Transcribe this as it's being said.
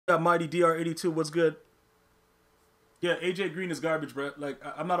Mighty DR82, what's good? Yeah, AJ Green is garbage, bro. Like,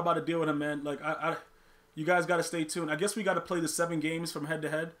 I'm not about to deal with him, man. Like, you guys got to stay tuned. I guess we got to play the 7 games from head to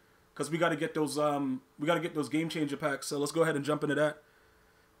head because we got to get those game changer packs. So let's go ahead and jump into that,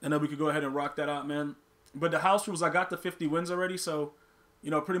 and then we could go ahead and rock that out, man. But the house rules, I got the 50 wins already, so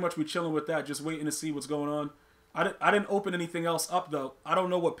pretty much we chilling with that, just waiting to see what's going on. I didn't open anything else up though. I don't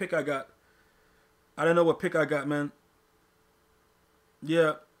know what pick I got. I don't know what pick I got, man.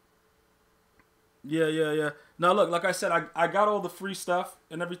 Yeah. Now look, like I said, I got all the free stuff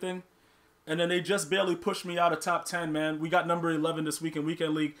and everything, and then they just barely pushed me out of top 10, man. We got number 11 this week in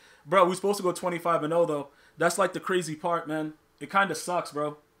Weekend League. Bro, we're supposed to go 25-0 though. That's like the crazy part, man. It kind of sucks,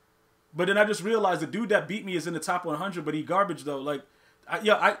 bro. But then I just realized the dude that beat me is in the top 100, but he garbage though. Like,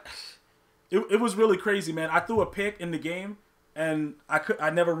 it was really crazy, man. I threw a pick in the game, and I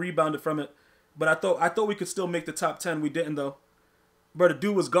never rebounded from it. But I thought we could still make the top 10. We didn't though. Bro, the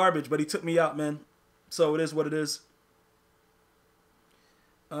dude was garbage, but he took me out, man. So it is what it is.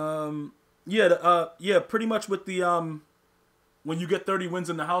 Yeah, pretty much with the when you get 30 wins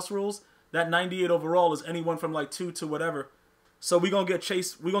in the house rules, that 98 overall is anyone from like 2 to whatever. So we gonna get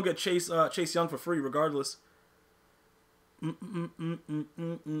Chase Young for free regardless.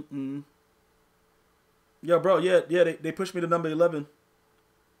 Yeah, bro, they pushed me to number 11.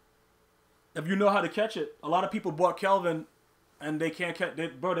 If you know how to catch it, a lot of people bought Kelvin and they can't catch. They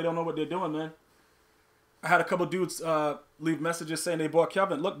don't know what they're doing, man. I had a couple dudes leave messages saying they bought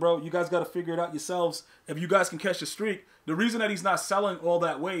Kelvin. Look, bro, you guys got to figure it out yourselves. If you guys can catch the streak, the reason that he's not selling all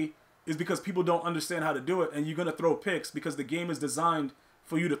that way is because people don't understand how to do it, and you're gonna throw picks because the game is designed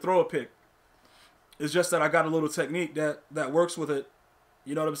for you to throw a pick. It's just that I got a little technique that works with it.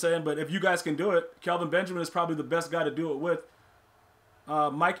 You know what I'm saying? But if you guys can do it, Kelvin Benjamin is probably the best guy to do it with.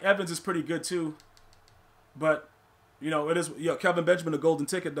 Mike Evans is pretty good too, but it is Kelvin Benjamin a golden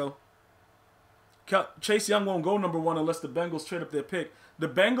ticket though. Chase Young won't go number 1 unless the Bengals trade up their pick. The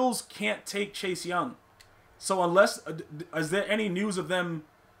Bengals can't take Chase Young, so unless is there any news of them?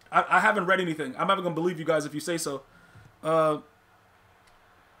 I haven't read anything. I'm never gonna believe you guys if you say so. Bro,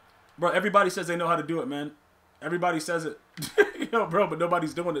 everybody says they know how to do it, man. Everybody says it, bro, but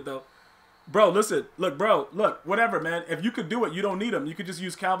nobody's doing it though. Bro, listen, look, whatever, man. If you could do it, you don't need them. You could just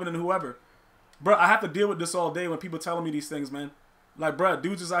use Calvin and whoever. Bro, I have to deal with this all day when people telling me these things, man. Like, bro,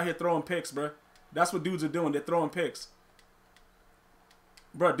 dudes is out here throwing picks, bro. That's what dudes are doing. They're throwing picks.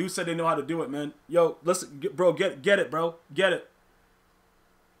 Bro, dudes said they know how to do it, man. Yo, listen, bro, get it, bro. Get it.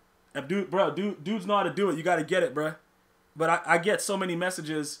 If dudes know how to do it, you got to get it, bro. But I get so many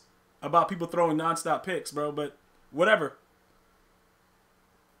messages about people throwing nonstop picks, bro. But whatever.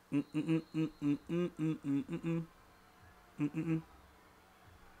 No.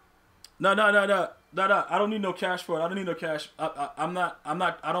 I don't need no cash for it. I don't need no cash.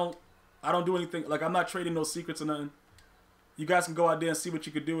 I don't do anything. Like, I'm not trading no secrets or nothing. You guys can go out there and see what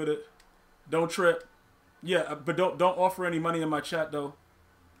you could do with it. Don't trip. Yeah, but don't offer any money in my chat though.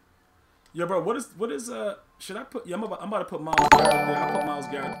 Yeah, bro. What is should I put? Yeah, I'm about to put Miles Garrett there. I'll put Miles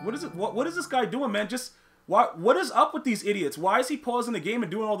Garrett. What is it? What is this guy doing, man? Just what is up with these idiots? Why is he pausing the game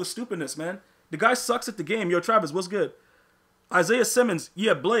and doing all this stupidness, man? The guy sucks at the game. Yo, Travis, what's good? Isaiah Simmons,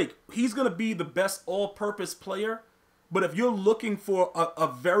 yeah, Blake. He's gonna be the best all-purpose player. But if you're looking for a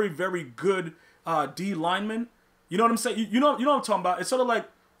very, very good D lineman, you know what I'm saying? You know what I'm talking about. It's sort of like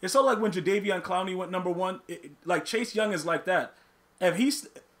when Jadeveon Clowney went number 1. Like Chase Young is like that. If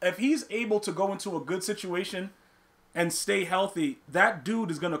he's able to go into a good situation and stay healthy, that dude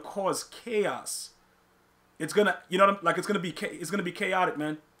is gonna cause chaos. It's gonna, it's gonna be chaotic,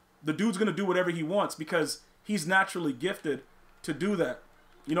 man. The dude's gonna do whatever he wants because he's naturally gifted to do that.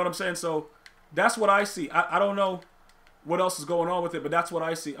 You know what I'm saying? So that's what I see. I don't know what else is going on with it, but that's what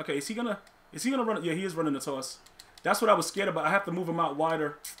I see. Okay, is he gonna run? Yeah, he is running the toss. That's what I was scared about. I have to move him out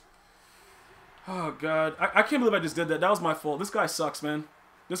wider. Oh God, I can't believe I just did that. That was my fault. This guy sucks, man.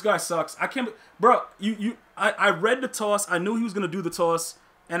 This guy sucks. I can't, bro. I read the toss. I knew he was gonna do the toss,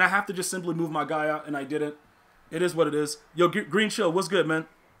 and I have to just simply move my guy out, and I didn't. It is what it is. Yo, Green Chill, what's good, man?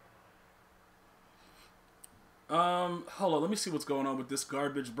 Hold on. Let me see what's going on with this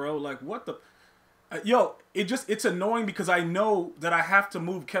garbage, bro. Like, what the? Yo, it's annoying because I know that I have to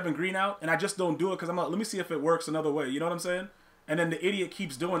move Kevin Green out, and I just don't do it because I'm like, let me see if it works another way. You know what I'm saying? And then the idiot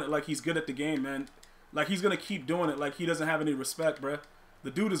keeps doing it like he's good at the game, man. Like he's gonna keep doing it like he doesn't have any respect, bro.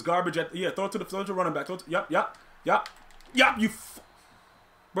 The dude is garbage at throw it to the running back. Yep.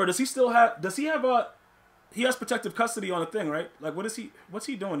 Bro, does he have he has protective custody on the thing, right? Like what's he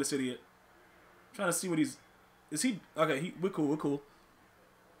doing, this idiot? I'm trying to see what is he okay, we're cool.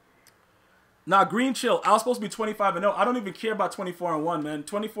 Nah, Green chill. I was supposed to be 25-0. I don't even care about 24-1, man.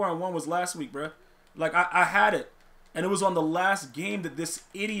 24-1 was last week, bro. Like, I had it. And it was on the last game that this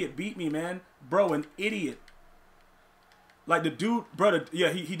idiot beat me, man. Bro, an idiot. Like, the dude, brother,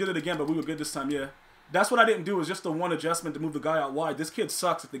 yeah, he did it again, but we were good this time, yeah. That's what I didn't do, is just the one adjustment to move the guy out wide. This kid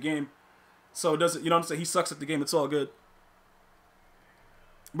sucks at the game. So it doesn't, you know what I'm saying? He sucks at the game. It's all good.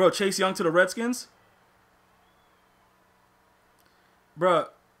 Bro, Chase Young to the Redskins? Bro,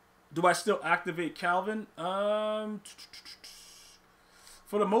 do I still activate Calvin? For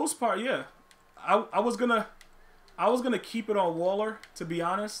the most part, yeah. I was gonna keep it on Waller, to be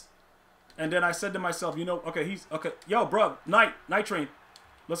honest. And then I said to myself, you know, okay, yo, bro, night train.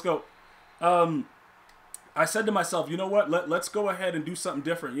 Let's go. I said to myself, you know what? Let's go ahead and do something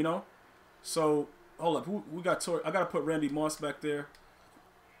different, you know? So, hold up. We got I got to put Randy Moss back there.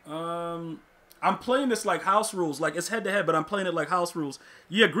 I'm playing this like house rules. Like, it's head-to-head, but I'm playing it like house rules.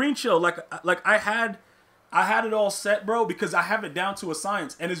 Yeah, Green Chill. Like I had it all set, bro, because I have it down to a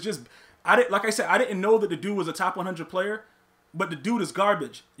science. And it's just, like I said, I didn't know that the dude was a top 100 player, but the dude is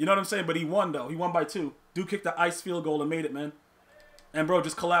garbage. You know what I'm saying? But he won, though. He won by 2. Dude kicked the ice field goal and made it, man. And, bro,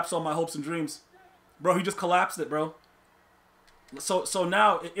 just collapsed all my hopes and dreams. Bro, he just collapsed it, bro. So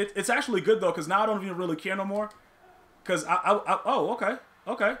now, it's actually good, though, because now I don't even really care no more. Because oh, okay.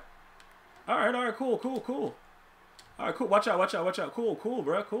 All right, cool. All right, cool. Watch out. Cool,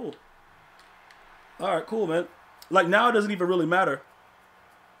 bro, cool. All right, cool, man. Like, now it doesn't even really matter.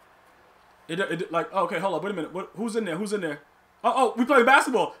 Like, oh, okay, hold on, wait a minute. Who's in there? Oh, we playing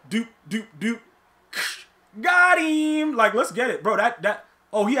basketball. Doop. Got him. Like, let's get it, bro.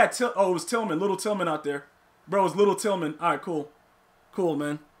 Oh, he had it was Tillman, little Tillman out there. Bro, it's little Tillman. All right, cool,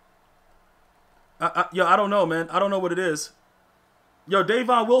 man. Yo, I don't know, man. I don't know what it is. Yo,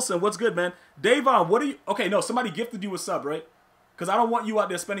 Davon Wilson, what's good, man? Davon, what are you? Okay, no, somebody gifted you a sub, right? Because I don't want you out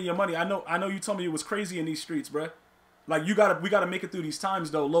there spending your money. I know you told me it was crazy in these streets, bro. Like, we gotta make it through these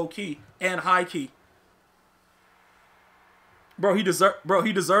times, though, low key and high key. Bro, he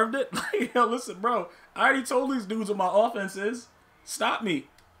deserved it. Like, yo, listen, bro. I already told these dudes what my offense is. Stop me.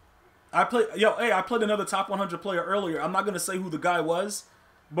 I played another top 100 player earlier. I'm not gonna say who the guy was,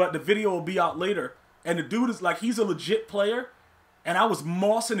 but the video will be out later. And the dude is like, he's a legit player. And I was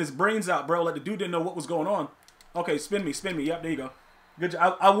mossing his brains out, bro. Like, the dude didn't know what was going on. Okay, spin me. Yep, there you go. Good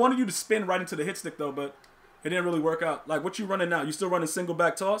job. I wanted you to spin right into the hit stick, though, but it didn't really work out. Like, what you running now? You still running single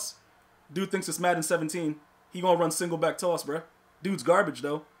back toss? Dude thinks it's Madden 17. He gonna run single back toss, bro. Dude's garbage,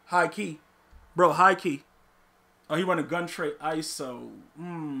 though. High key. Bro, high key. Oh, he running gun trait ISO.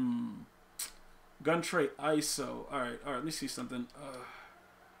 Gun trait ISO. All right, let me see something.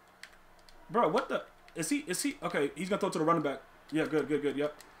 Bro, what the? Is he? Okay, he's gonna throw it to the running back. Yeah, good,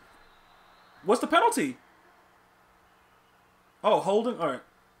 yep. What's the penalty? Oh, holding? All right.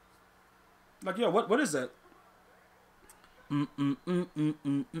 Like, yeah, what is that?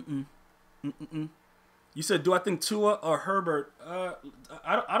 You said, do I think Tua or Herbert?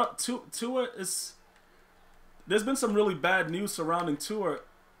 I don't. Tua is. There's been some really bad news surrounding Tua,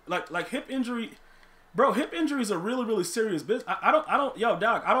 like hip injury, bro. Hip injuries are really, really serious business. I don't. Yo,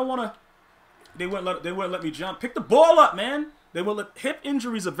 Doc, I don't want to. They wouldn't let me jump. Pick the ball up, man. Hip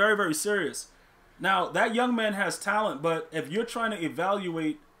injuries are very, very serious. Now, that young man has talent, but if you're trying to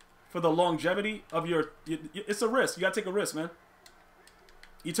evaluate for the longevity of it's a risk. You got to take a risk, man.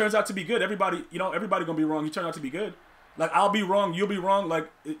 He turns out to be good. Everybody going to be wrong. He turned out to be good. Like, I'll be wrong. You'll be wrong. Like,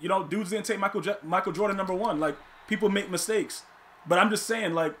 dudes didn't take Michael Jordan #1. Like, people make mistakes. But I'm just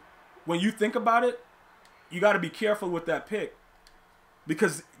saying, like, when you think about it, you got to be careful with that pick.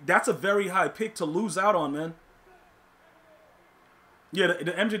 Because that's a very high pick to lose out on, man. Yeah,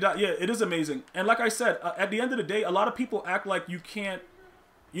 the MJ, yeah, it is amazing. And like I said, at the end of the day, a lot of people act like you can't,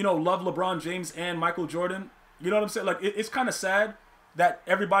 love LeBron James and Michael Jordan. You know what I'm saying? Like, it's kind of sad that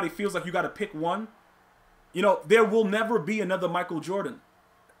everybody feels like you got to pick one. There will never be another Michael Jordan.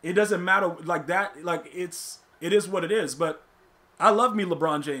 It doesn't matter like that. Like, it is what it is. But I love me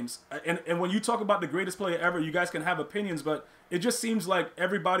LeBron James. And when you talk about the greatest player ever, you guys can have opinions, but it just seems like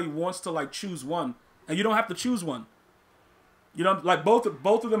everybody wants to, like, choose one. And you don't have to choose one. Like, both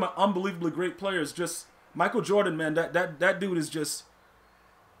of them are unbelievably great players. Just Michael Jordan, man, that dude is just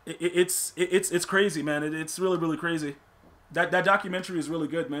it's crazy, man. It's really, really crazy. That documentary is really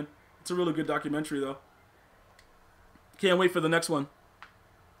good, man. It's a really good documentary, though. Can't wait for the next one.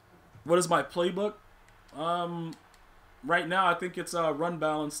 What is my playbook? Right now, I think it's run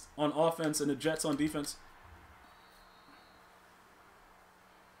balanced on offense and the Jets on defense.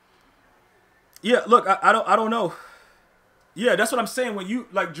 Yeah, look, I don't know. Yeah, that's what I'm saying. When you,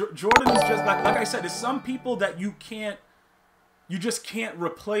 like, Jordan is just, like I said, there's some people that you you just can't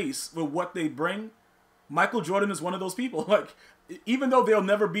replace with what they bring. Michael Jordan is one of those people. Like, even though there'll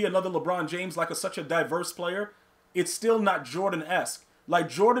never be another LeBron James, like such a diverse player, it's still not Jordan-esque. Like,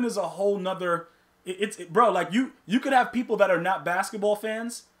 Jordan is a whole nother... Bro, like, you could have people that are not basketball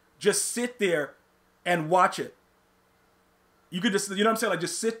fans just sit there and watch it. You could just, you know what I'm saying? Like,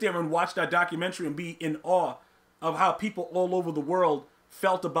 just sit there and watch that documentary and be in awe of how people all over the world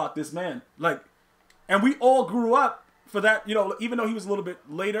felt about this man. Like, and we all grew up for that, you know, even though he was a little bit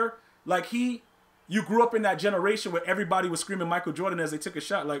later, like, you grew up in that generation where everybody was screaming Michael Jordan as they took a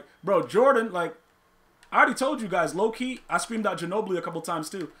shot. Like, bro, Jordan, like, I already told you guys, low-key, I screamed out Ginobili a couple times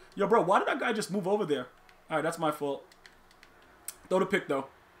too. Yo, bro, why did that guy just move over there? All right, that's my fault. Throw the pick, though.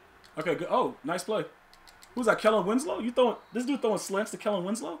 Okay, good. Oh, nice play. Who's that, Kellen Winslow? This dude throwing slants to Kellen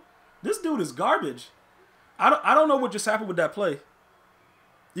Winslow? This dude is garbage. I don't know what just happened with that play.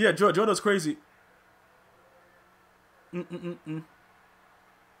 Yeah, Jordan's crazy.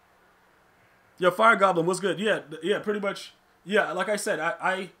 Yo, Fire Goblin, what's good? Yeah, pretty much. Yeah, like I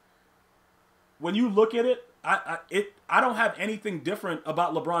said, when you look at it, I don't have anything different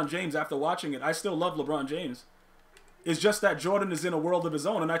about LeBron James after watching it. I still love LeBron James. It's just that Jordan is in a world of his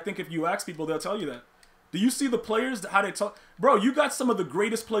own, and I think if you ask people, they'll tell you that. Do you see the players, how they talk? Bro, you got some of the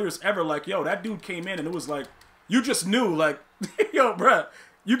greatest players ever. Like, yo, that dude came in and it was like, you just knew, like, yo, bro,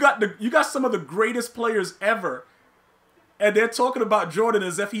 you got some of the greatest players ever. And they're talking about Jordan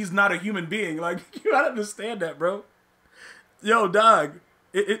as if he's not a human being. Like, you gotta understand that, bro. Yo, dog,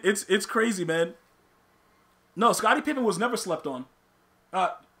 it's crazy, man. No, Scottie Pippen was never slept on.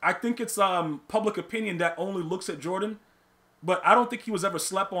 I think it's public opinion that only looks at Jordan, but I don't think he was ever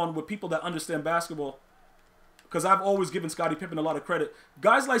slept on with people that understand basketball. Because I've always given Scottie Pippen a lot of credit.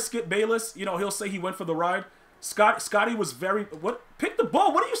 Guys like Skip Bayless, you know, he'll say he went for the ride. Scottie was very... Pick the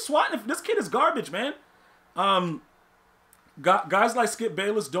ball. What are you swatting? This kid is garbage, man. Guys like Skip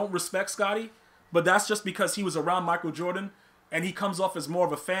Bayless don't respect Scottie, but that's just because he was around Michael Jordan, and he comes off as more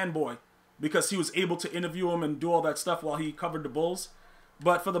of a fanboy because he was able to interview him and do all that stuff while he covered the Bulls.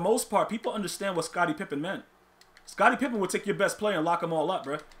 But for the most part, people understand what Scottie Pippen meant. Scottie Pippen would take your best player and lock them all up,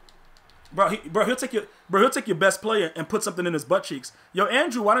 bro. He'll take your best player and put something in his butt cheeks. Yo,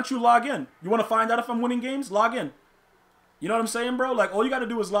 Andrew, why don't you log in? You want to find out if I'm winning games? Log in. You know what I'm saying, bro? Like, all you got to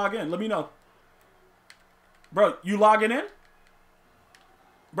do is log in. Let me know. Bro, you logging in?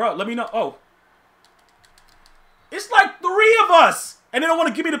 Bro, let me know. Oh. It's like 3 of us, and they don't want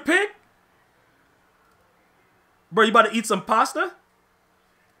to give me the pick? Bro, you about to eat some pasta?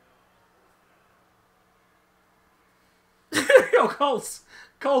 Yo, Colts,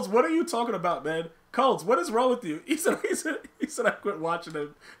 what are you talking about, man? Colts, what is wrong with you? He said I quit watching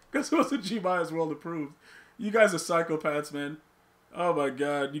him because it wasn't GmiasWorld approved. You guys are psychopaths, man. Oh my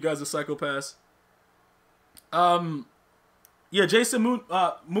god, you guys are psychopaths. Yeah, Jason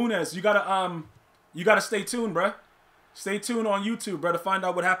Munez, you gotta stay tuned, bruh. Stay tuned on YouTube, bruh, to find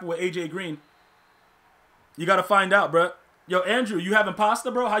out what happened with AJ Green. You gotta find out, bruh. Yo, Andrew, you having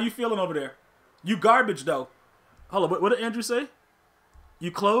pasta, bro? How you feeling over there? You garbage, though. Hold on, what did Andrew say?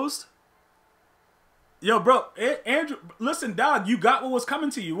 You closed? Yo, bro, Andrew, listen, dog, you got what was coming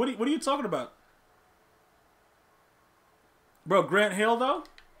to you. What are you talking about? Bro, Grant Hill, though?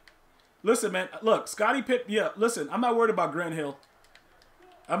 Listen, man, look, Scottie Pippen, yeah, listen, I'm not worried about Grant Hill.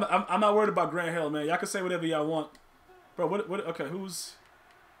 I'm not worried about Grant Hill, man. Y'all can say whatever y'all want. Bro, what, okay,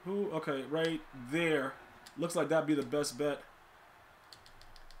 who, okay, right there. Looks like that'd be the best bet.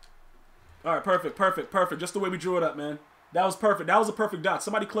 All right, perfect. Just the way we drew it up, man. That was perfect. That was a perfect dot.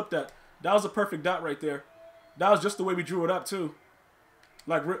 Somebody clip that. That was a perfect dot right there. That was just the way we drew it up, too.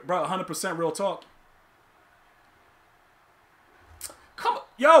 Like, bro, 100% real talk. Come on.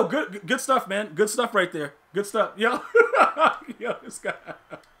 Yo, good stuff, man. Good stuff right there. Good stuff. Yo. Yo, this guy.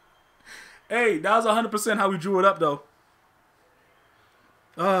 Hey, that was 100% how we drew it up, though.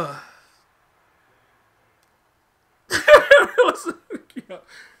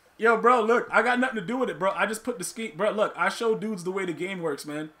 Yo, bro, look, I got nothing to do with it, bro. I just put the scheme. Bro, look, I show dudes the way the game works,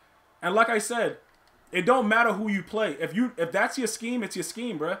 man. And like I said, it don't matter who you play. If that's your scheme, it's your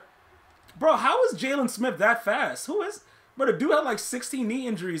scheme, bro. Bro, how is Jalen Smith that fast? Who is... Bro, the dude had like 16 knee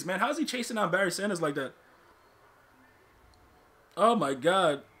injuries, man. How is he chasing down Barry Sanders like that? Oh, my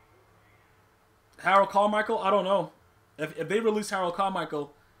God. Harold Carmichael? I don't know. If they release Harold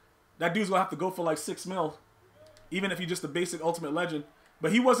Carmichael, that dude's going to have to go for like 6 mil. Even if he's just a basic Ultimate Legend.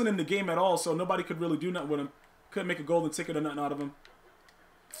 But he wasn't in the game at all, so nobody could really do nothing with him. Couldn't make a golden ticket or nothing out of him.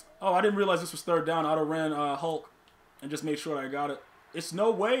 Oh, I didn't realize this was 3rd down. I ran Hulk and just made sure I got it. It's no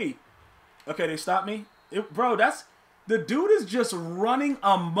way. Okay, they stopped me. Bro, that's... The dude is just running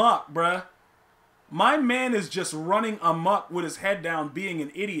amok, bruh. My man is just running amok with his head down, being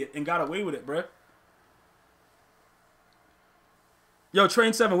an idiot, and got away with it, bruh. Yo,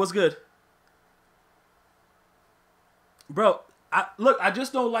 Train 7, what's good? Bro, look, I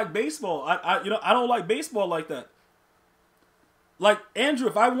just don't like baseball. I don't like baseball like that. Like, Andrew,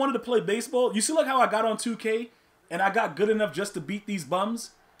 if I wanted to play baseball, you see like how I got on 2K and I got good enough just to beat these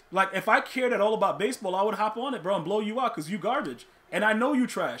bums? Like, if I cared at all about baseball, I would hop on it, bro, and blow you out because you garbage. And I know you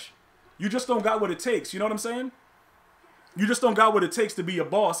trash. You just don't got what it takes. You know what I'm saying? You just don't got what it takes to be a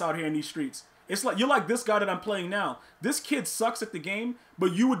boss out here in these streets. It's like, you're like this guy that I'm playing now. This kid sucks at the game,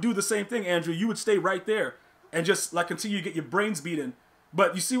 but you would do the same thing, Andrew. You would stay right there and just, like, continue to get your brains beaten.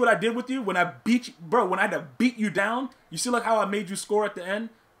 But you see what I did with you when I beat you, bro? When I had to beat you down, you see like how I made you score at the end?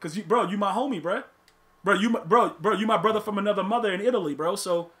 Cause you my homie, bro. You my brother from another mother in Italy, bro.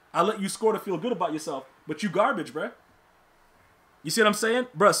 So I let you score to feel good about yourself. But you garbage, bro. You see what I'm saying,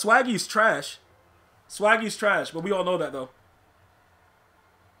 bro? Swaggy's trash. Swaggy's trash, but we all know that though.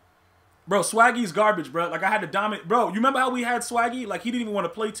 Bro, Swaggy's garbage, bro. Like I had to dominate, bro. You remember how we had Swaggy? Like he didn't even want to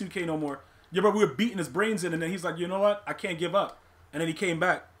play 2K no more. Yeah, bro. We were beating his brains in, and then he's like, you know what? I can't give up. And then he came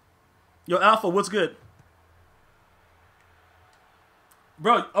back. Yo, Alpha, what's good?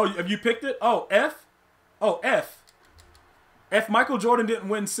 Bro, oh, have you picked it? Oh, F? Oh, F. If Michael Jordan didn't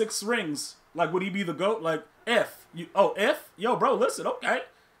win 6 rings, like, would he be the GOAT? Like, F. F? Yo, bro, listen, okay.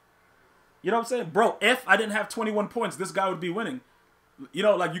 You know what I'm saying? Bro, if I didn't have 21 points, this guy would be winning. You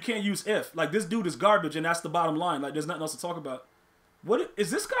know, like, you can't use if. Like, this dude is garbage, and that's the bottom line. Like, there's nothing else to talk about. What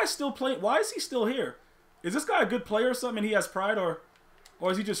is this guy still playing? Why is he still here? Is this guy a good player or something and he has pride, or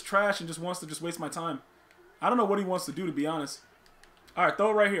is he just trash and just wants to just waste my time? I don't know what he wants to do, to be honest. All right, throw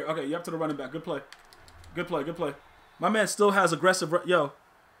it right here. Okay, you up to the running back. Good play. Good play, good play. My man still has aggressive. Yo,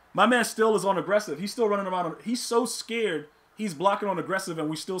 my man still is on aggressive. He's still running around. He's so scared. He's blocking on aggressive, and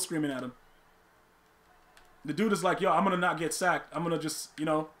we still screaming at him. The dude is like, yo, I'm going to not get sacked. I'm going to just, you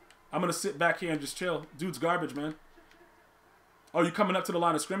know, I'm going to sit back here and just chill. Dude's garbage, man. Oh, you coming up to the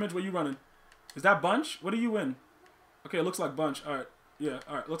line of scrimmage? Where you running? Is that bunch? What are you in? Okay, it looks like bunch. All right. Yeah,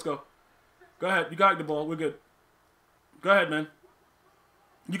 all right, let's go. Go ahead. You got the ball. We're good. Go ahead, man.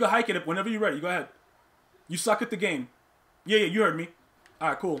 You can hike it whenever you're ready. Go ahead. You suck at the game. Yeah, you heard me. All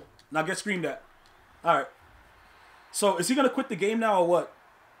right, cool. Now get screamed at. All right. So is he going to quit the game now or what?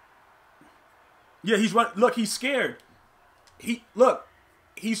 Yeah, he's run. Look, he's scared.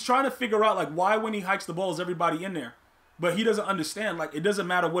 He's trying to figure out, like, why when he hikes the ball is everybody in there? But he doesn't understand. Like, it doesn't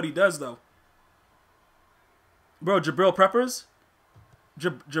matter what he does, though. Bro, Jabril Peppers?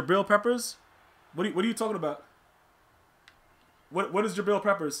 Jabril Peppers? What are you talking about? What is Jabril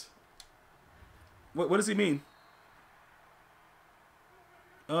Peppers? What does he mean?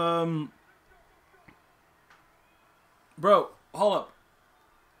 Bro, hold up.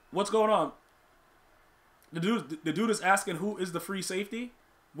 What's going on? The dude is asking who is the free safety?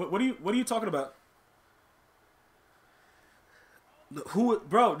 What are you talking about? The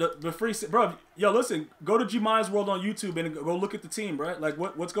free, bro, yo, listen, go to GmiasWorld on YouTube and go look at the team, bro. Like,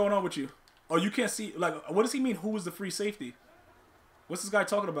 what's going on with you? Oh, you can't see, like, what does he mean, who is the free safety? What's this guy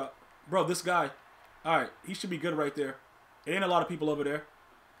talking about? Bro, this guy. All right, he should be good right there. There ain't a lot of people over there.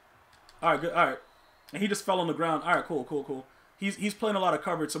 All right, good, all right. And he just fell on the ground. All right, cool. He's playing a lot of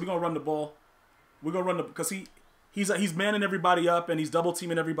coverage, so we're going to run the ball. We're going to run the, because he's manning everybody up and he's double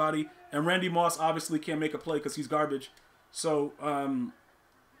teaming everybody. And Randy Moss obviously can't make a play because he's garbage. So,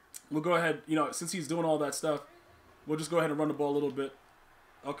 we'll go ahead, you know, since he's doing all that stuff, we'll just go ahead and run the ball a little bit.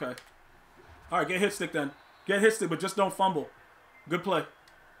 Okay. All right, get hit stick then. Get hit stick, but just don't fumble. Good play.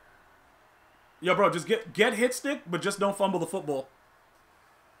 Yo, bro, just get hit stick, but just don't fumble the football.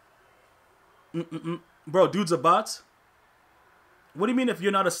 Bro, dudes are bots? What do you mean if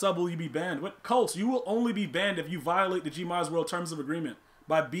you're not a sub, will you be banned? What, Colts, you will only be banned if you violate the GmiasWorld Terms of Agreement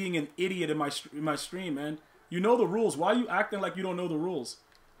by being an idiot in my stream, man. You know the rules. Why are you acting like you don't know the rules?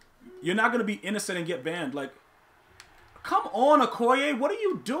 You're not going to be innocent and get banned. Like, come on, Okoye. What are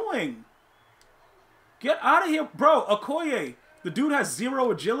you doing? Get out of here. Bro, Okoye. The dude has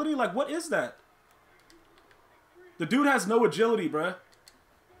 0 agility? Like, what is that? The dude has no agility, bruh.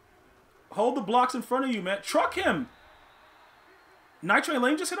 Hold the blocks in front of you, man. Truck him. Nitrain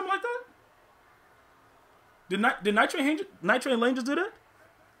Lane just hit him like that? Did Nitrain Lane just do that?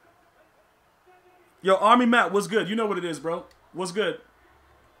 Yo, Army Matt, what's good? You know what it is, bro. What's good?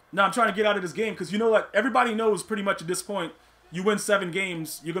 Now, I'm trying to get out of this game because, you know, like, everybody knows pretty much at this point, you win 7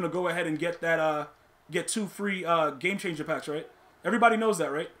 games, you're going to go ahead and get that, get 2 free Gamechanger packs, right? Everybody knows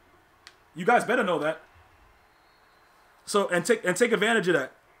that, right? You guys better know that. So, and take advantage of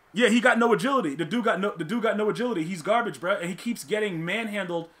that. Yeah, he got no agility. The dude got no agility. He's garbage, bro. And he keeps getting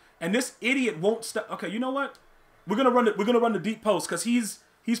manhandled And this idiot won't stop. Okay, you know what? We're gonna run it. We're gonna run the deep post because he's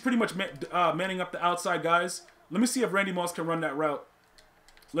pretty much manning up the outside guys. Let me see if Randy Moss can run that route.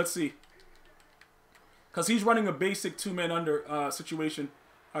 Let's see. Because he's running a basic 2-man under situation.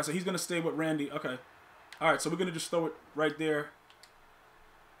 All right, so he's gonna stay with Randy. Okay. All right, so we're gonna just throw it right there.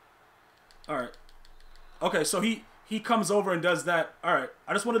 All right. Okay, so he comes over and does that. All right.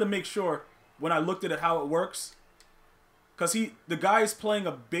 I just wanted to make sure when I looked at it how it works. Because the guy is playing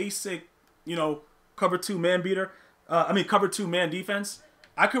a basic, you know, cover 2 man beater. Cover 2 man defense.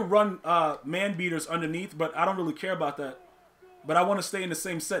 I could run man beaters underneath, but I don't really care about that. But I want to stay in the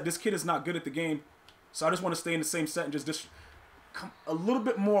same set. This kid is not good at the game. So I just want to stay in the same set and just come a little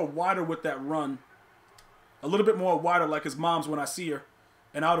bit more wider with that run. A little bit more wider like his mom's when I see her.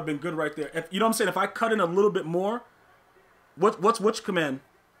 And I would have been good right there. If, you know what I'm saying? If I cut in a little bit more, what's which command?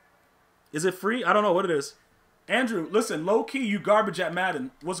 Is it free? I don't know what it is. Andrew, listen, low-key, you garbage at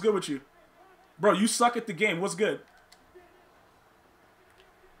Madden. What's good with you? Bro, you suck at the game. What's good?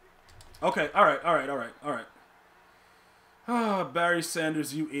 Okay, all right. Ah, Barry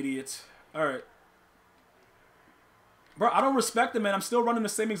Sanders, you idiot. All right. Bro, I don't respect him, man. I'm still running the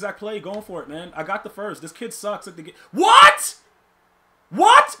same exact play, going for it, man. I got the first. This kid sucks at the game. What?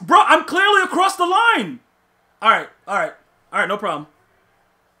 What? Bro, I'm clearly across the line. All right, no problem.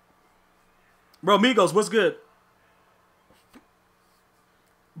 Bro, Migos, what's good?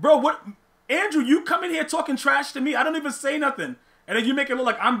 Bro, what? Andrew, you come in here talking trash to me. I don't even say nothing. And then you make it look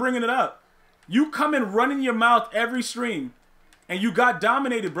like I'm bringing it up. You come in running your mouth every stream. And you got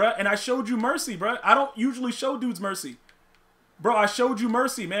dominated, bruh. And I showed you mercy, bruh. I don't usually show dudes mercy. Bro, I showed you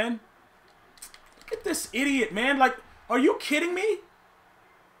mercy, man. Look at this idiot, man. Like, are you kidding me?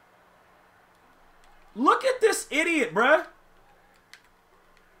 Look at this idiot, bruh.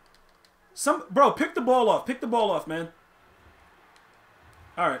 Bro, pick the ball off. Pick the ball off, man.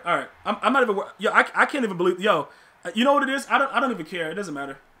 All right. I'm not even. Yo, I can't even believe. Yo, you know what it is? I don't even care. It doesn't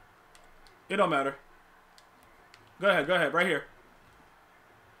matter. It don't matter. Go ahead. Right here.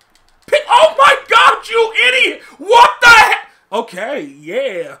 Pick. Oh my God, you idiot! What the heck? Okay,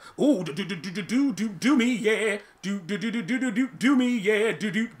 yeah. Ooh, do me, yeah. Do me, yeah.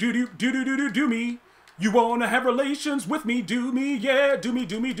 Do me. You wanna have relations with me? Do me, yeah. Do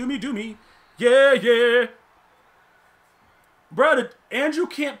me. Yeah. Bro, Andrew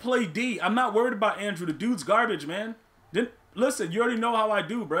can't play D. I'm not worried about Andrew. The dude's garbage, man. Listen, you already know how I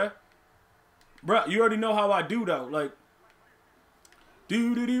do, bruh. Bruh, you already know how I do, though. Like,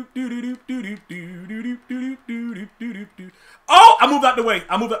 oh, I moved out the way.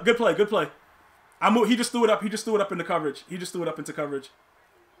 Good play. He just threw it up. He just threw it up into coverage. Into coverage.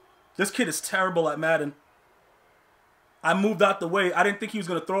 This kid is terrible at Madden. I moved out the way. I didn't think he was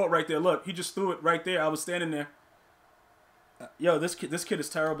gonna throw it right there. Look, he just threw it right there. I was standing there. Yo, this kid is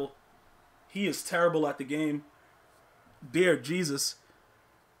terrible. He is terrible at the game. Dear Jesus.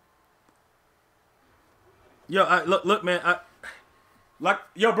 Yo, look, man.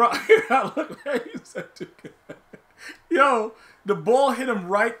 Yo, bro. Look, man. Yo, the ball hit him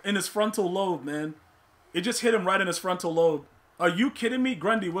right in his frontal lobe, man. It just hit him right in his frontal lobe. Are you kidding me?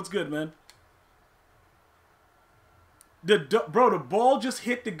 Grundy, what's good, man? Bro, the ball just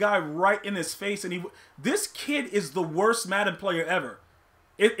hit the guy right in his face, and this kid is the worst Madden player ever.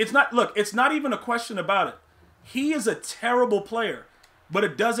 It's not even a question about it. He is a terrible player, but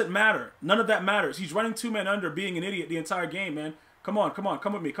it doesn't matter. None of that matters. He's running 2-man under, being an idiot the entire game, man. Come on,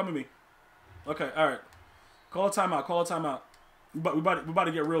 come with me. Okay, all right. Call a timeout. But we about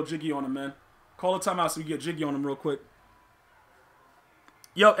to get real jiggy on him, man. Call a timeout so we get jiggy on him real quick.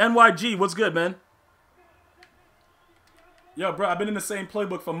 Yo, NYG, what's good, man? Yo, bro, I've been in the same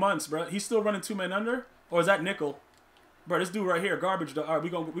playbook for months, bro. He's still running 2-man under? Or is that nickel? Bro, this dude right here, garbage. All right, we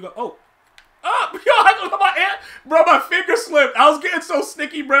go. Oh! Yo, bro, my finger slipped. I was getting so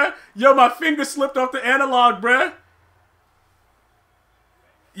sticky, bro. Yo, my finger slipped off the analog, bro.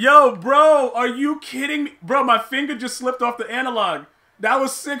 Yo, bro, are you kidding me? Bro, my finger just slipped off the analog. That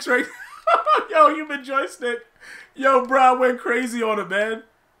was 6 right Yo, human joystick. Yo, bro, I went crazy on it, man.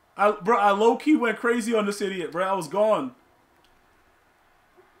 I low-key went crazy on this idiot, bro. I was gone.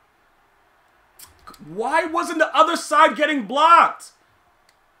 Why wasn't the other side getting blocked?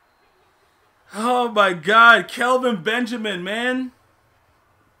 Oh, my God. Kelvin Benjamin, man.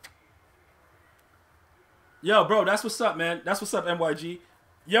 Yo, bro, that's what's up, man. That's what's up, NYG.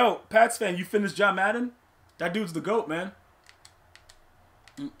 Yo, Pats fan, you finished John Madden? That dude's the GOAT, man.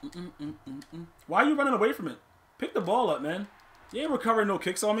 Why are you running away from it? Pick the ball up, man. You ain't recovering no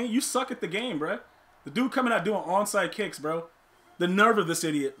kicks on me. You suck at the game, bro. The dude coming out doing onside kicks, bro. The nerve of this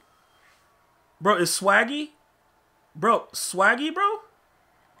idiot. Bro, is Swaggy? Bro, Swaggy, bro?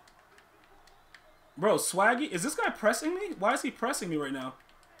 Bro, Swaggy, is this guy pressing me? Why is he pressing me right now?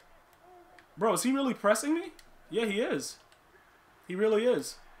 Bro, is he really pressing me? Yeah, he is. He really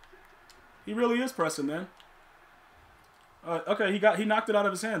is. He really is pressing, man. Okay, he knocked it out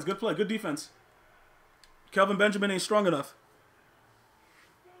of his hands. Good play, good defense. Kelvin Benjamin ain't strong enough.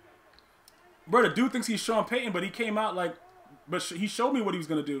 Bro, the dude thinks he's Sean Payton, but he came out like... But he showed me what he was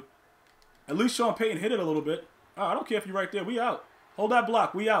going to do. At least Sean Payton hit it a little bit. Oh, I don't care if you're right there. We out. Hold that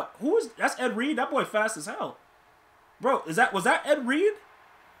block. We out. Who is... That's Ed Reed? That boy fast as hell. Bro, was that Ed Reed?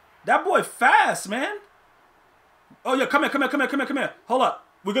 That boy fast, man. Oh, yeah, come here. Hold up.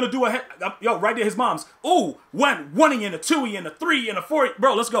 We're going to do a head... Yo, right there, his mom's. Ooh, one-y and a two-y and a three and a four.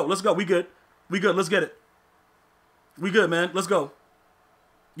 Bro, let's go. We good. Let's get it. We good, man. Let's go.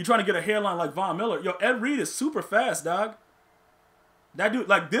 You trying to get a hairline like Von Miller. Yo, Ed Reed is super fast, dog. That dude,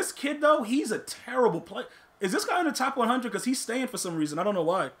 like this kid, though, he's a terrible player. Is this guy in the top 100? Because he's staying for some reason. I don't know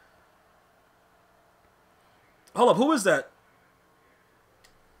why. Hold up. Who is that?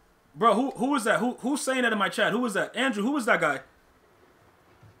 Bro, who is that? Who's saying that in my chat? Who is that? Andrew, who is that guy?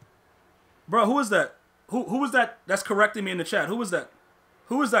 Bro, who is that? Who is that that's correcting me in the chat? Who is that?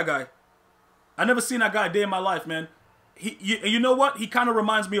 Who is that guy? I never seen that guy a day in my life, man. You know what? He kind of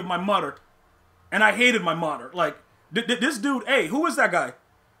reminds me of my mother. And I hated my mother. Like, this dude, hey, who is that guy?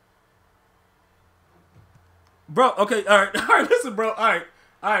 Bro, okay, all right, listen, bro, all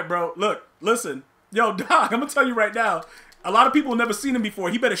right, bro, look, listen. Yo, Doc, I'm going to tell you right now, a lot of people have never seen him before.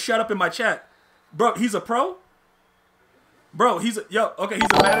 He better shut up in my chat. Bro, he's a pro? Bro, he's a Madden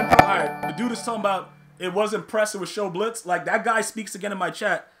pro. All right, the dude is talking about it wasn't press, it was show blitz. Like, that guy speaks again in my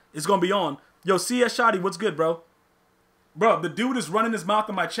chat. It's going to be on. Yo, CS Shotty, what's good, bro? Bro, the dude is running his mouth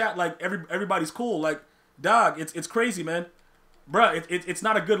in my chat like everybody's cool. Like, dog, it's crazy, man. Bro, it's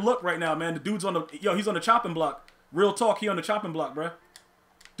not a good look right now, man. The dude's on the... Yo, he's on the chopping block. Real talk, he on the chopping block, bro.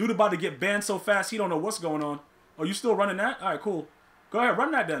 Dude about to get banned so fast, he don't know what's going on. Oh, you still running that? All right, cool. Go ahead,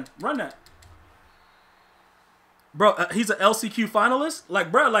 run that then. Run that. Bro, he's an LCQ finalist?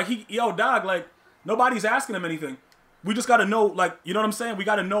 Like, bro, like, yo, dog, like, nobody's asking him anything. We just got to know, like, you know what I'm saying? We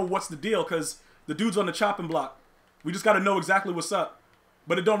got to know what's the deal, because the dude's on the chopping block. We just got to know exactly what's up.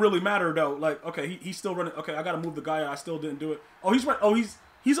 But it don't really matter, though. Like, okay, he's still running. Okay, I got to move the guy. I still didn't do it. Oh, he's right. Oh,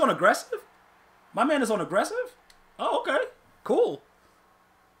 he's on aggressive? My man is on aggressive? Oh, okay. Cool.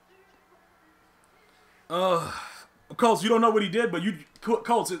 Colts, you don't know what he did, but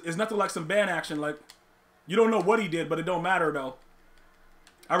Colts, it's nothing like some ban action. Like, you don't know what he did, but it don't matter, though.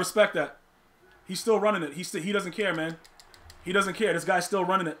 I respect that. He's still running it. He doesn't care, man. He doesn't care. This guy's still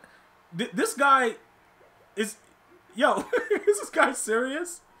running it. This guy is... Yo, is this guy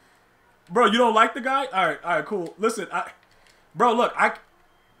serious? Bro, you don't like the guy? All right, cool. Listen, bro, look,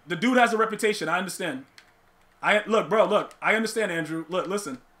 the dude has a reputation. I understand. Look, bro, look, I understand, Andrew. Look,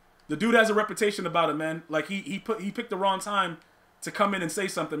 listen, the dude has a reputation about it, man. Like he picked the wrong time to come in and say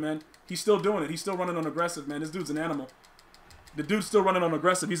something, man. He's still doing it. He's still running on aggressive, man. This dude's an animal. The dude's still running on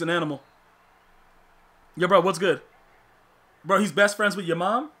aggressive. He's an animal. Yo, bro, what's good? Bro, he's best friends with your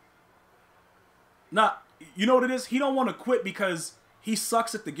mom? Nah. You know what it is? He don't want to quit because he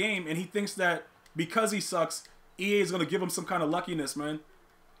sucks at the game, and he thinks that because he sucks, EA is going to give him some kind of luckiness, man.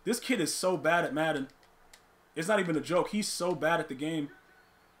 This kid is so bad at Madden. It's not even a joke. He's so bad at the game.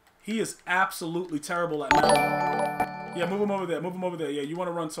 He is absolutely terrible at Madden. Yeah, move him over there. Move him over there. Yeah, you want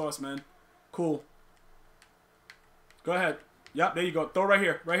to run toss, man. Cool. Go ahead. Yep, there you go. Throw right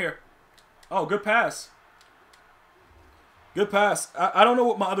here. Right here. Oh, good pass. Good pass. I don't know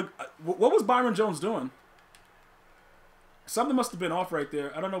what my other... What was Byron Jones doing? Something must have been off right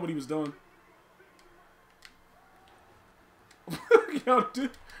there. I don't know what he was doing. Yo,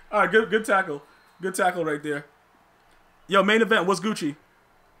 dude. All right, good tackle. Good tackle right there. Yo, main event. What's Gucci?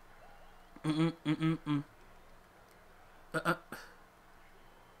 Yo,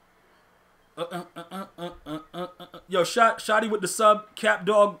 Shotty with the sub. Cap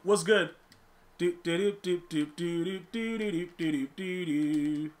Dog. What's good?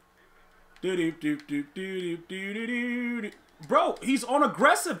 Bro, he's on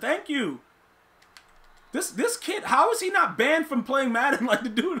aggressive. Thank you. This kid, how is he not banned from playing Madden? Like the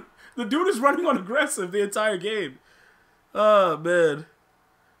dude is running on aggressive the entire game. Oh man.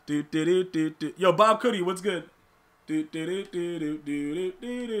 Yo, Bob Cuddy, what's good?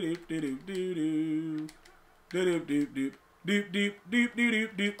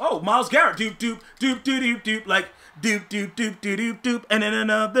 Oh, Miles Garrett, doop doop doop doop doop doop, like doop doop doop doop doop doop, and then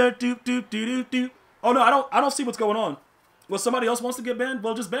another doop doop doop doop doop. Oh no, I don't see what's going on. Well, somebody else wants to get banned.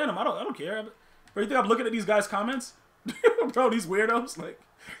 Well, just ban them. I don't care. Bro, you think I'm looking at these guys' comments? Bro, these weirdos, like,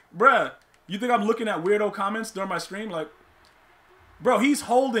 bruh, you think I'm looking at weirdo comments during my stream? Like, bro, he's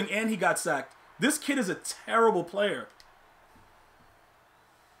holding and he got sacked. This kid is a terrible player.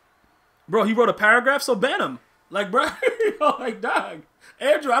 Bro, he wrote a paragraph, so ban him. Like, bro, like, dog.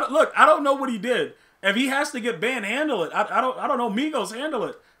 Andrew, I don't know what he did. If he has to get banned, handle it. I don't know. Migos, handle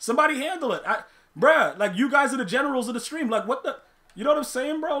it. Somebody handle it. Bruh, like, you guys are the generals of the stream. Like, what the... You know what I'm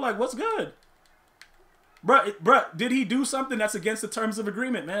saying, bro? Like, what's good? Bruh, did he do something that's against the terms of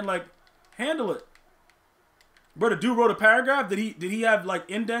agreement, man? Like, handle it. Bro, the dude wrote a paragraph. Did he have, like,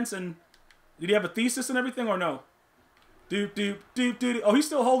 indents and... Did he have a thesis and everything or no? Oh, he's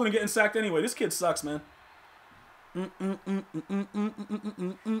still holding and getting sacked anyway. This kid sucks, man.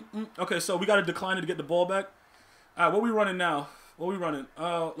 Okay, so we got to decline it to get the ball back. All right, what we running now? What we running?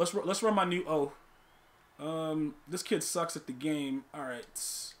 Let's run my new this kid sucks at the game. All right.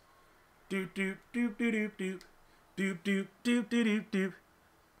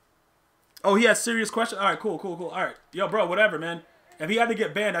 Oh, he has serious questions. All right, cool. All right, yo, bro, whatever, man. If he had to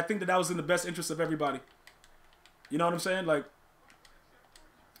get banned, I think that was in the best interest of everybody. You know what I'm saying? Like,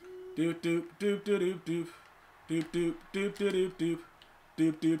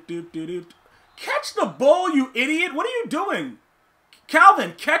 catch the ball, you idiot! What are you doing,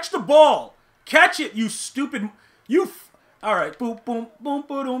 Calvin? Catch the ball. Catch it, you stupid. All right. Boom, boom, boom,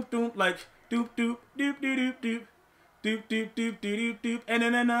 boom, boom. Like doop, doop, doop, doop, doop, doop, doop, doop, doop, doop, and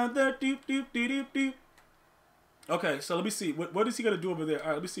then another doop, doop, doop, doop. Okay, so let me see. What is he gonna do over there? All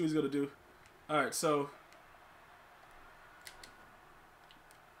right, let me see what he's gonna do. All right, so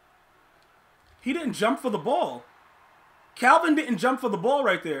he didn't jump for the ball. Calvin didn't jump for the ball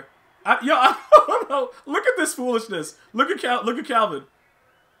right there. I don't know. Look at this foolishness. Look at Calvin.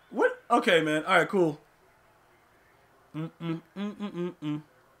 What? Okay, man. All right, cool.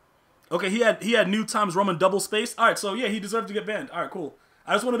 Okay, he had New Times Roman double space. All right, so yeah, he deserved to get banned. All right, cool.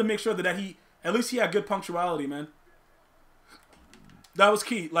 I just wanted to make sure that he at least he had good punctuality, man. That was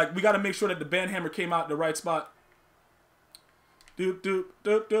key. Like, we got to make sure that the ban hammer came out in the right spot. Doop doop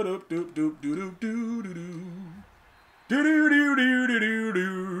doop doop doop doop doop doop doop.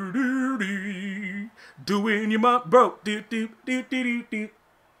 Doing your mom, bro. Doop doop doop doop doop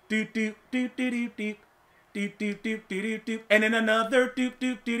doop doop doop doop doop doop doop doop doop, and then another doop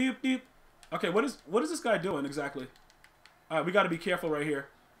doop doop doop. Okay, what is this guy doing exactly? All right, we got to be careful right here.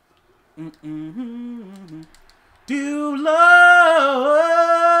 Do love,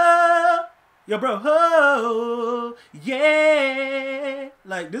 yo, bro. Oh, yeah.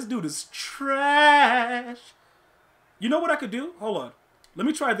 Like, this dude is trash. You know what I could do? Hold on. Let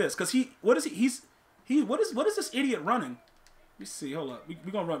me try this, cause what is this idiot running? Let me see. Hold up.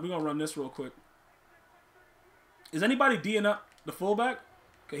 We're gonna run this real quick. Is anybody D'ing up the fullback?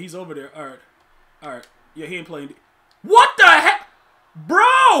 Okay, he's over there. All right. Yeah, he ain't playing. What the heck,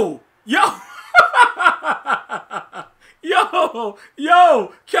 bro? Yo.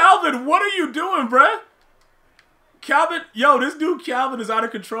 Yo, Calvin, what are you doing, bruh? Calvin, yo, this dude Calvin is out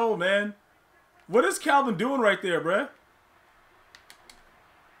of control, man. What is Calvin doing right there, bruh?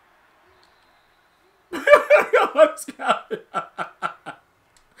 Yo, what's Calvin?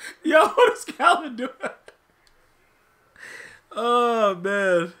 Yo, what is Calvin doing? Oh,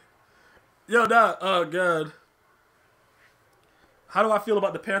 man. Yo, oh, God. How do I feel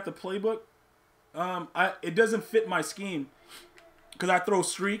about the Panther playbook? It doesn't fit my scheme because I throw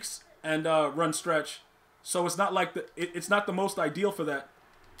streaks and run stretch, so it's not like it's not the most ideal for that.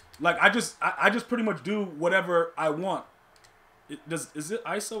 Like, I just pretty much do whatever I want. Is it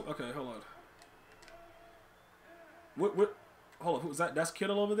ISO? Okay, hold on. What? Hold on, who's that? That's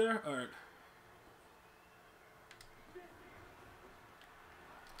Kittle over there. All right.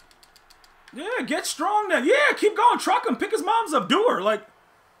 Yeah, get strong then. Yeah, keep going. Truck him. Pick his moms up. Do her. Like.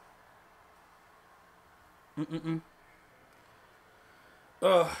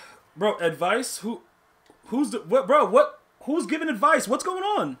 Bro, advice? Who's giving advice? What's going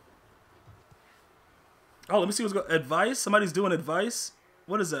on? Oh, let me see what's going on. Advice? Somebody's doing advice?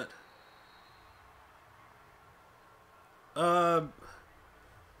 What is that? Oh,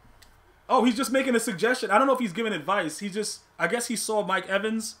 he's just making a suggestion. I don't know if he's giving advice. I guess he saw Mike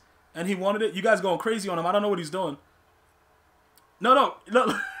Evans and he wanted it. You guys going crazy on him. I don't know what he's doing. No.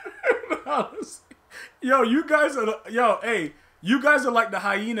 Yo, you guys are like the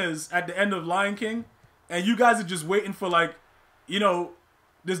hyenas at the end of Lion King, and you guys are just waiting for, like, you know,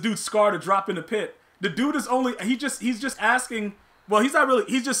 this dude Scar to drop in the pit. The dude is he's just asking. Well, he's not really.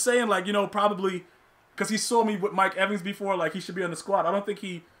 He's just saying, like, you know, probably because he saw me with Mike Evans before, like, he should be on the squad. I don't think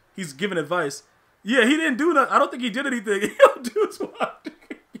he's giving advice. Yeah, he didn't do nothing. I don't think he did anything. Yo, dude's watching.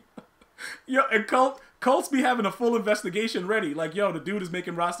 Yo, and Colts be having a full investigation ready. Like, yo, the dude is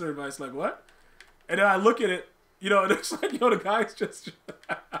making roster advice. Like, what? And then I look at it, you know, and it's like, yo, the guy's just...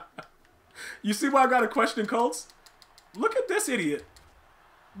 You see why I got a question, Colts? Look at this idiot.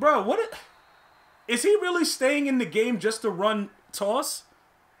 Bro, is he really staying in the game just to run toss?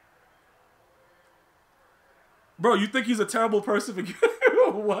 Bro, you think he's a terrible person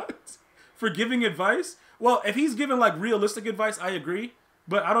for what? For giving advice? Well, if he's giving like realistic advice, I agree.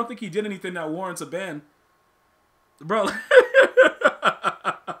 But I don't think he did anything that warrants a ban. Bro.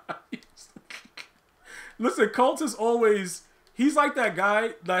 Listen, Colts is always... He's like that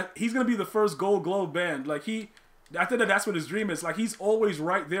guy that he's going to be the first Gold Glove band. Like I think that's what his dream is. Like he's always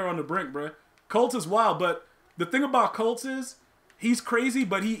right there on the brink, bro. Colts is wild, but the thing about Colts is he's crazy,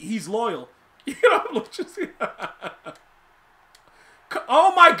 but he's loyal. You know,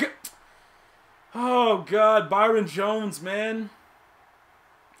 oh my god. Oh god, Byron Jones, man.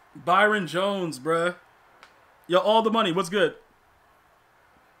 Byron Jones, bruh. Yo, all the money. What's good?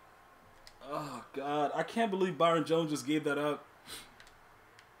 Oh god, I can't believe Byron Jones just gave that up.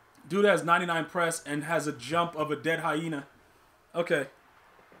 Dude has 99 press and has a jump of a dead hyena. Okay.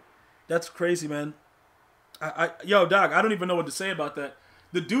 That's crazy, man. Yo, dog, I don't even know what to say about that.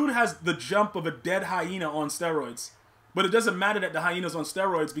 The dude has the jump of a dead hyena on steroids. But it doesn't matter that the hyena's on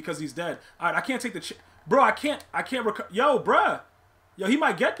steroids because he's dead. Alright, I can't take the... Bro, I can't Yo, bruh. Yo, he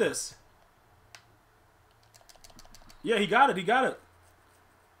might get this. Yeah, he got it.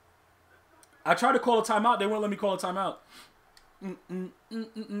 I tried to call a timeout. They won't let me call a timeout. And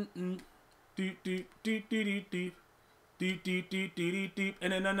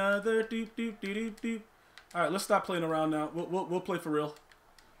then another All right, let's stop playing around now. We'll play for real.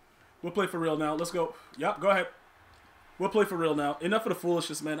 We'll play for real now. Let's go. Yep, go ahead. We'll play for real now. Enough of the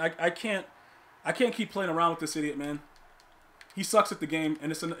foolishness, man. I can't keep playing around with this idiot, man. He sucks at the game,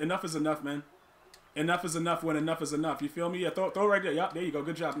 and enough is enough, man. Enough is enough when enough is enough. You feel me? Yeah, throw it right there. Yep, there you go.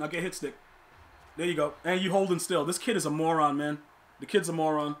 Good job. Now get hit stick. There you go. And you holding still. This kid is a moron, man. The kid's a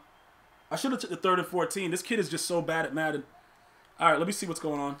moron. I should have took the 3rd and 14. This kid is just so bad at Madden. All right, let me see what's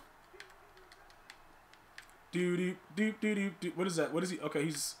going on. What is that? What is he? Okay,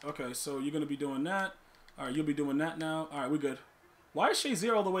 okay. So you're gonna be doing that. All right, you'll be doing that now. All right, we're good. Why is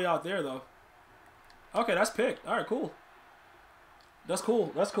Shazier all the way out there though? Okay, that's picked. All right, cool. That's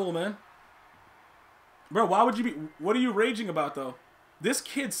cool. That's cool, man. Bro, why would you be? What are you raging about though? This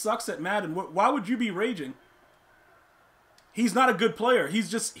kid sucks at Madden. Why would you be raging? He's not a good player.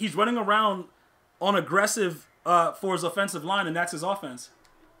 He's running around on aggressive for his offensive line, and that's his offense.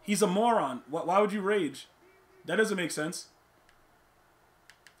 He's a moron. Why would you rage? That doesn't make sense.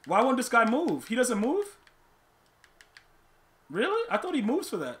 Why won't this guy move? He doesn't move? Really? I thought he moves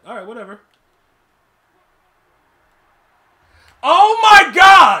for that. All right, whatever. Oh my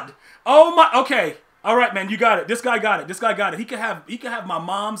god! Oh my. Okay. All right, man. You got it. This guy got it. This guy got it. He could have my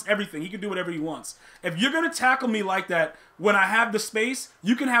mom's everything. He can do whatever he wants. If you're gonna tackle me like that when I have the space,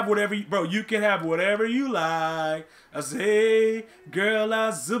 you can have whatever. Bro, you can have whatever you like. I say, girl,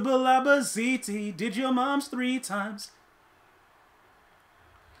 I zubalabaziti. Did your mom's 3 times?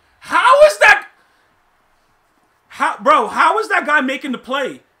 How is that? How is that guy making the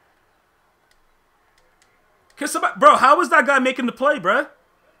play? Bro, how is that guy making the play, bruh?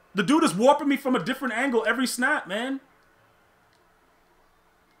 The dude is warping me from a different angle every snap, man.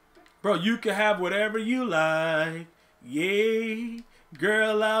 Bro, you can have whatever you like. Yeah.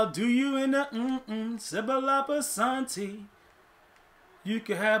 Girl, I'll do you in a Sibalapa Santi. You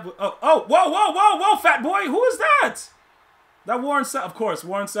can have... Whoa, fat boy. Who is that? That Warren Sapp. Of course,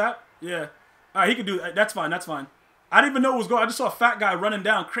 Warren Sapp. Yeah. All right, he can do that. That's fine. That's fine. I didn't even know what was going on. I just saw a fat guy running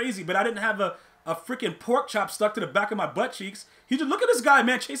down crazy, but I didn't have a freaking pork chop stuck to the back of my butt cheeks. He just, look at this guy,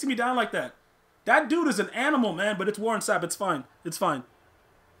 man, chasing me down like that. That dude is an animal, man, but it's Warren Sapp. It's fine. It's fine.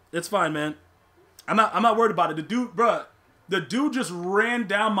 It's fine, man. I'm not worried about it. The dude, bruh, the dude just ran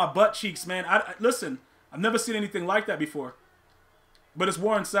down my butt cheeks, man. Listen, I've never seen anything like that before. But it's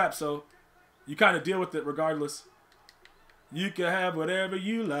Warren Sapp, so you kind of deal with it regardless. You can have whatever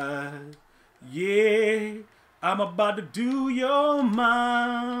you like. Yeah, I'm about to do your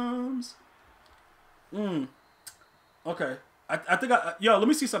moms. Okay. I think yo, let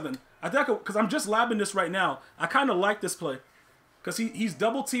me see something. I think because I'm just labbing this right now. I kind of like this play. Because he's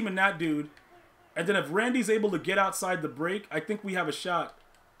double teaming that dude. And then if Randy's able to get outside the break, I think we have a shot.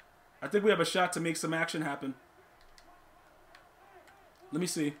 I think we have a shot to make some action happen. Let me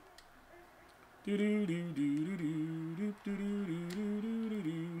see. Bro,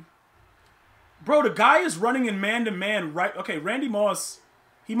 the guy is running in man-to-man right... Okay, Randy Moss,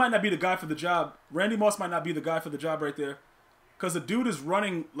 he might not be the guy for the job. Randy Moss might not be the guy for the job right there. Because the dude is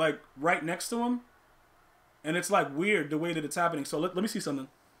running, like, right next to him. And it's, like, weird the way that it's happening. So let me see something.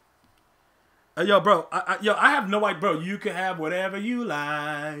 Yo, bro, I have no idea, bro. You can have whatever you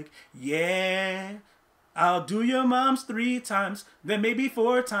like, yeah. I'll do your mom's 3 times, then maybe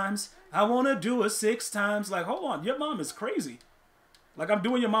 4 times. I wanna do it 6 times. Like, hold on, your mom is crazy. Like, I'm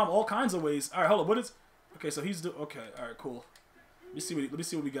doing your mom all kinds of ways. All right, hold on. What is? Okay, so he's okay. All right, cool. Let me see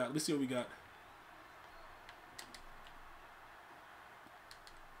what we got. Let me see what we got.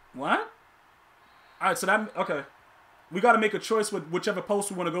 What? All right, so that okay. We got to make a choice with whichever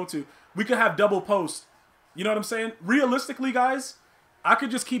post we want to go to. We could have double post. You know what I'm saying? Realistically, guys, I could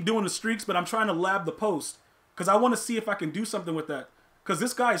just keep doing the streaks, but I'm trying to lab the post because I want to see if I can do something with that. Because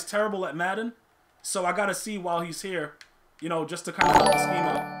this guy is terrible at Madden, so I got to see while he's here, you know, just to kind of help the scheme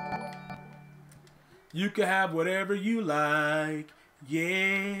out. You can have whatever you like,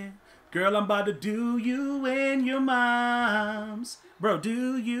 yeah. Girl, I'm about to do you and your moms. Bro,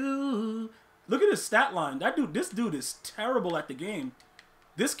 do you... Look at his stat line. This dude is terrible at the game.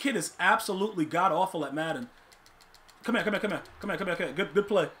 This kid is absolutely god-awful at Madden. Come here. Good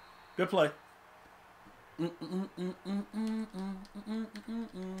play. Good play.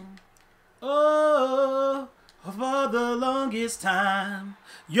 Oh, for the longest time,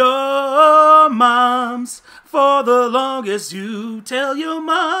 your moms. For the longest, you tell your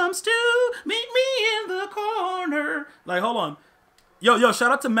moms to meet me in the corner. Like, hold on. Yo,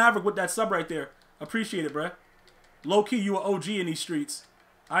 shout out to Maverick with that sub right there. Appreciate it, bruh. Low-key, you an OG in these streets.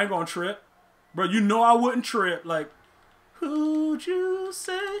 I ain't gonna trip. Bro, you know I wouldn't trip. Like, who'd you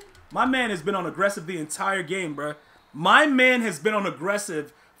say? My man has been on aggressive the entire game, bruh. My man has been on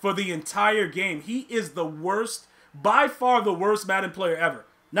aggressive for the entire game. He is the worst, by far the worst Madden player ever.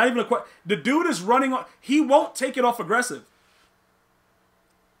 Not even a question. The dude is running on. He won't take it off aggressive.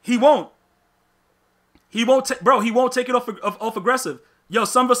 He won't. He won't take, bro. He won't take it off aggressive. Yo,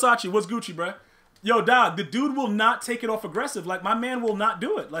 some Versace, what's Gucci, bro? Yo, dog, the dude will not take it off aggressive. Like, my man will not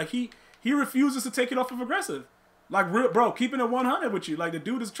do it. Like, he refuses to take it off of aggressive. Like, real, bro, keeping it 100 with you. Like, the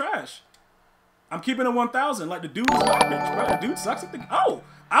dude is trash. I'm keeping it 1,000. Like, the dude is garbage, bro. The dude sucks at the... Oh,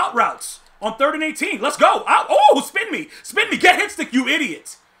 out routes on 3rd and 18. Let's go. Out. Oh, spin me. Spin me. Get hit stick, you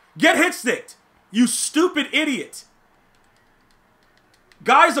idiot. Get hit sticked. You stupid idiot.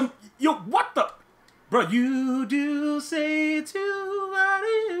 Guys, yo, what the... Bro, you do say to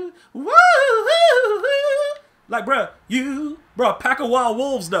you, woo, woo, woo. Like, bro, a pack of wild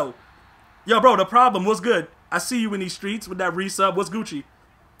wolves, though. Yo, bro, the problem, what's good? I see you in these streets with that resub. What's Gucci?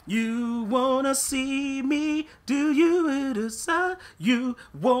 You wanna see me, do you decide? You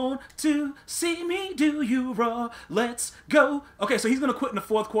want to see me, do you raw? Let's go. Okay, so he's gonna quit in the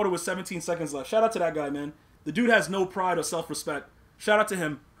 4th quarter with 17 seconds left. Shout out to that guy, man. The dude has no pride or self-respect. Shout out to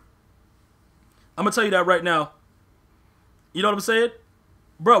him. I'm gonna tell you that right now. You know what I'm saying?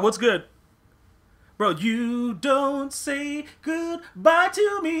 Bro, what's good? Bro, you don't say goodbye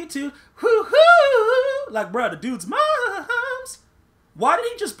to me too. Whoo-hoo. Like, bro, the dude's moms. Why did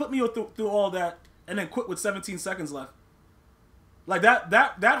he just put me through all that and then quit with 17 seconds left? Like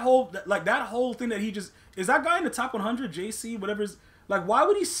that whole thing that he just... Is that guy in the top 100, JC, whatever is... Like, why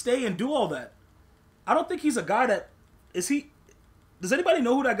would he stay and do all that? I don't think he's a guy that... Is he... Does anybody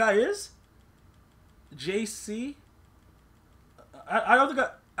know who that guy is? JC? I don't think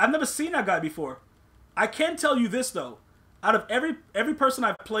I've never seen that guy before. I can tell you this, though. Out of every person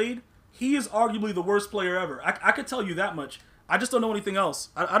I've played, he is arguably the worst player ever. I could tell you that much. I just don't know anything else.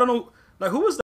 I don't know. Like, who is that?